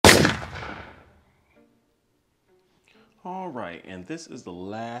All right, and this is the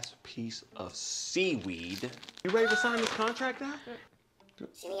last piece of seaweed. You ready to sign this contract now?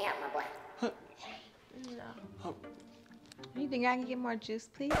 She need help, my boy. No. Oh. You think I can get more juice,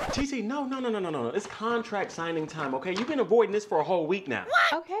 please? TT, no. It's contract signing time, okay? You've been avoiding this for a whole week now.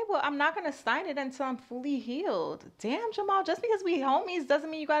 Okay, well, I'm not gonna sign it until I'm fully healed. Damn, Jamal, just because we homies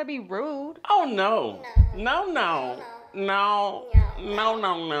doesn't mean you gotta be rude. Oh, no.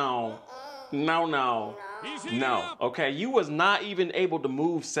 No, okay? You was not even able to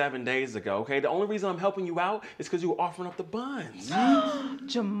move 7 days ago, okay? The only reason I'm helping you out is because you were offering up the buns.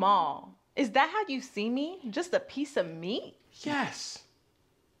 Jamal, is that how you see me? Just a piece of meat? Yes.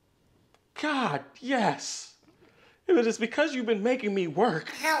 God, yes. It is because you've been making me work.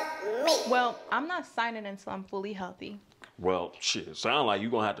 Help me. Well, I'm not signing until I'm fully healthy. Well, shit, it sounds like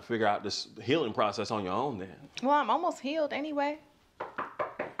you're gonna have to figure out this healing process on your own then. Well, I'm almost healed anyway.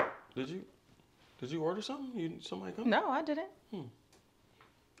 Did you order something? Somebody come? No, I didn't.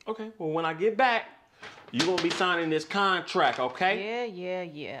 Okay, well, when I get back, you're gonna be signing this contract, okay?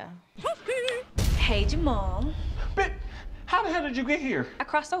 Yeah. Hey, Jamal. But how the hell did you get here? I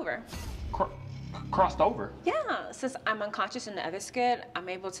crossed over. Crossed over? Yeah, since I'm unconscious in the other skid, I'm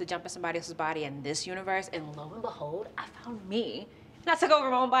able to jump in somebody else's body in this universe, and lo and behold, I found me. And I took over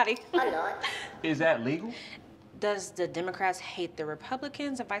my own body. Oh, Lord. Is that legal? Does the Democrats hate the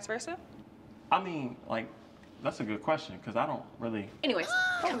Republicans and vice versa? I mean, like, that's a good question, because I don't really... Anyways,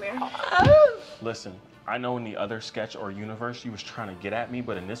 come here. Listen, I know in the other sketch or universe you was trying to get at me,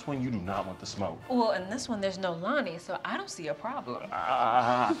 but in this one, you do not want the smoke. Well, in this one, there's no Lonnie, so I don't see a problem.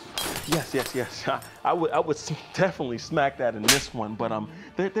 Yes. I would definitely smack that in this one, but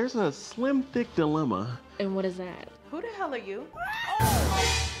there's a slim, thick dilemma. And what is that? Who the hell are you?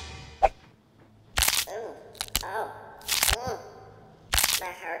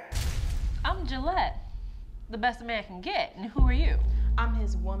 That hurt. I'm Gillette, the best a man can get. And who are you? I'm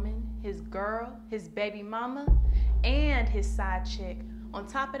his woman, his girl, his baby mama, and his side chick. On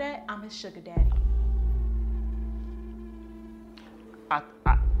top of that, I'm his sugar daddy.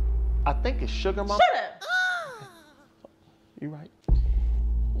 I think it's sugar mama. Shut up! You right.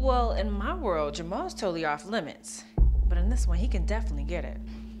 Well, in my world, Jamal's totally off limits. But in this one, he can definitely get it.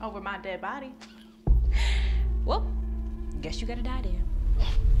 Over my dead body. Well, guess you gotta die then.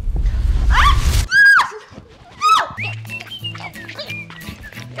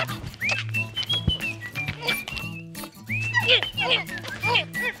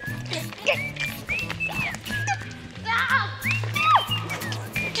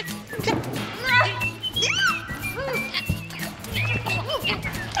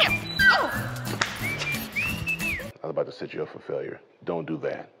 I was about to set you up for failure. Don't do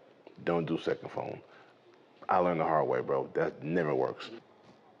that. Don't do second phone. I learned the hard way, bro. That never works.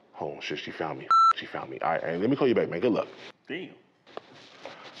 Hold on, shit, she found me. She found me. All right, let me call you back, man. Good luck. Damn.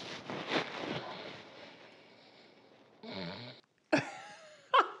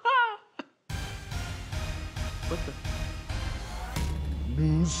 What the?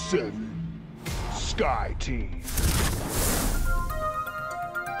 News 7, Sky Team.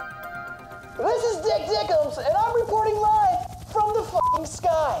 This is Dick Dickums, and I'm reporting live from the fucking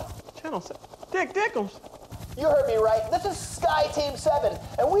sky. Channel 7. Dick Dickums. You heard me right. This is Sky Team 7,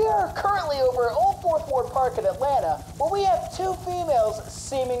 and we are currently over at Old Fourth Ward Park in Atlanta, where we have two females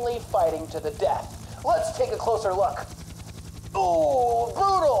seemingly fighting to the death. Let's take a closer look. Ooh,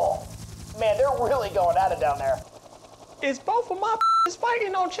 brutal. Man, they're really going at it down there. Is both of my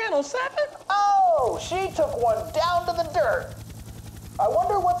fighting on Channel 7? Oh, she took one down to the dirt. I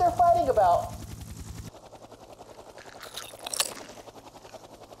wonder what they're fighting about.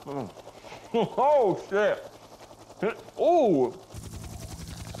 Oh, shit. Ooh.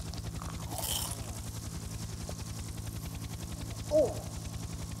 Ooh.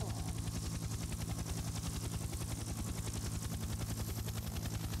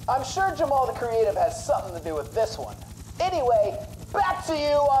 I'm sure Jamal the Creative has something to do with this one. Anyway, back to you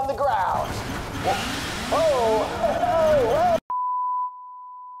on the ground. Oh.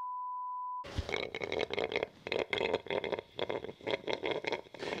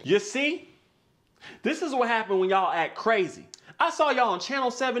 You see? This is what happened when y'all act crazy. I saw y'all on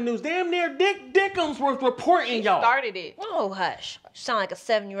Channel 7 News. Damn near Dick Dickums was reporting y'all. Started it. Oh, hush. You sound like a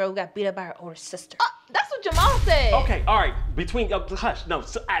 7-year-old who got beat up by her older sister. That's what Jamal said. Okay, all right. Between hush, no.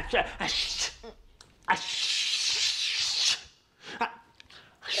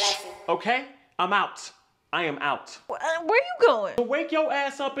 Okay, I'm out. I am out. Where you going? So wake your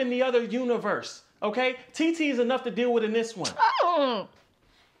ass up in the other universe. Okay, TT is enough to deal with in this one.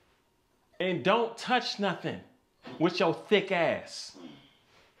 And don't touch nothing with your thick ass.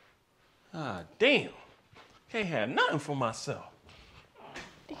 Ah, damn. Can't have nothing for myself.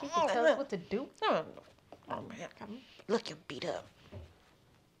 Think you can tell us what to do? Oh man, look, you're beat up.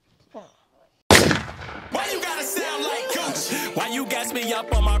 Why you gotta sound like Gooch? Why you gas me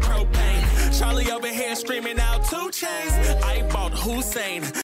up on my propane? Charlie over here screaming out 2 chains. I bought Hussein.